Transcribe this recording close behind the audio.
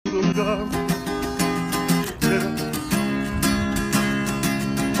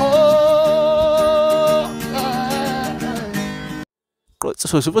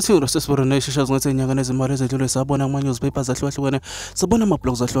So futhi ngirosesibona shesha ngathi inyanga nezimali ezedlule sabona ama newspapers ahlukahlukene sabona ama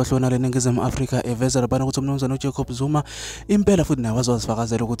blogs ahlukahlukene la eNingizimu Afrika eveza labana ukuthi umnumzana uJacob Zuma impela futhi naye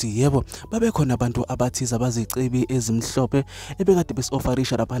wazifakazela ukuthi yebo babe khona abantu abathiza abazicebi ezimhlophe ebekade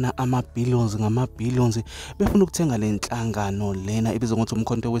besofarisha lapana ama billions ngama billions befuna ukuthenga lenhlangano lena ebizwa ngokuthi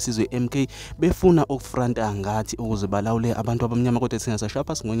uMkhonto Wesizwe MK befuna ukufronta ngathi ukuze balawule abantu abamnyama kodwa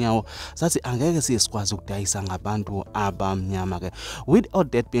singasashapa singonyawo sathi angeke siyesikwazi ukudayisa ngabantu abamnyama ke.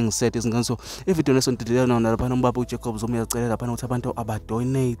 Without that being said, izinganso ivideo lesontilelana nalapha ubabu uJacob Zuma uyacela lapha ukuthi abantu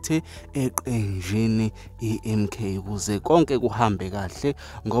abadonate eqenjini iMK ukuze konke kuhambe kahle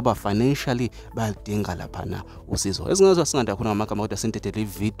ngoba financially badinga lapha na usizo. Ezinganso singanda khona ngamagama kodwa sintethele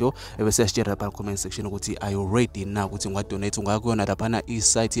ivideo ebese siyashare lapha comment section ukuthi are you ready now ukuthi ungadonate ungakuyona lapha na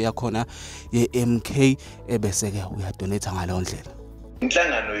isite yakhona yeMK ebese ke uyadonate ngaleyo ndlela.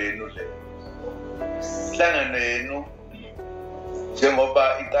 Inhlangano yenu le. Inhlangano yenu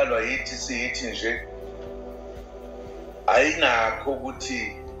njengoba iqalwa yithi siyithi nje ayinakho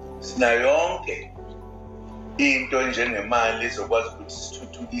ukuthi sina yonke into njengemali ezokwazi ukuthi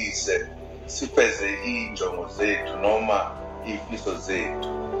sithuthukise sifeze injongo zethu noma ifiso zethu.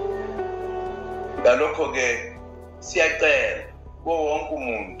 Ngalokho ke siyacela kuwo wonke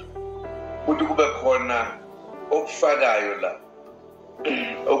umuntu ukuthi kube khona okufakayo la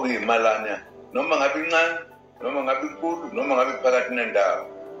okuyimalana noma ngabe incane noma ngabe inkulu noma ngabe phakathi nendawo.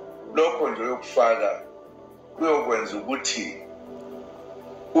 Lokho nje yokufaka kuyokwenza ukuthi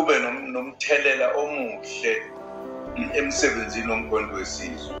kube nomthelela omuhle emsebenzini womkhonto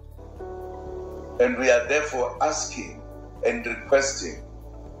wesizwe. And we are therefore asking and requesting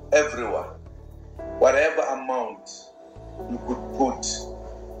everyone, whatever amount you could put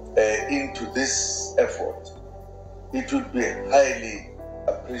into this effort, it would be highly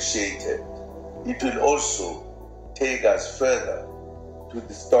appreciated. It will also take us further to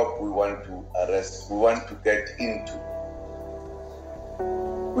the stop we want to arrest, we want to get into.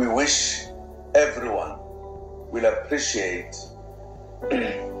 We wish everyone will appreciate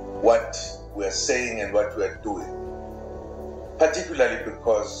what we are saying and what we are doing, particularly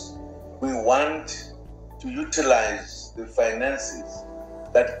because we want to utilize the finances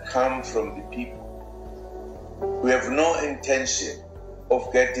that come from the people. We have no intention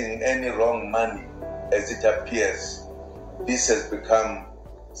of getting any wrong money as it appears. This has become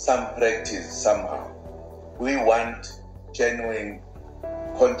some practice somehow. We want genuine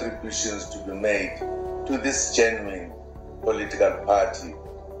contributions to be made to this genuine political party,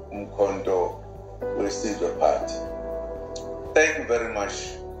 uMkhonto Wesizwe Party. Thank you very much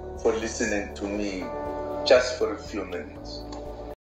for listening to me just for a few minutes.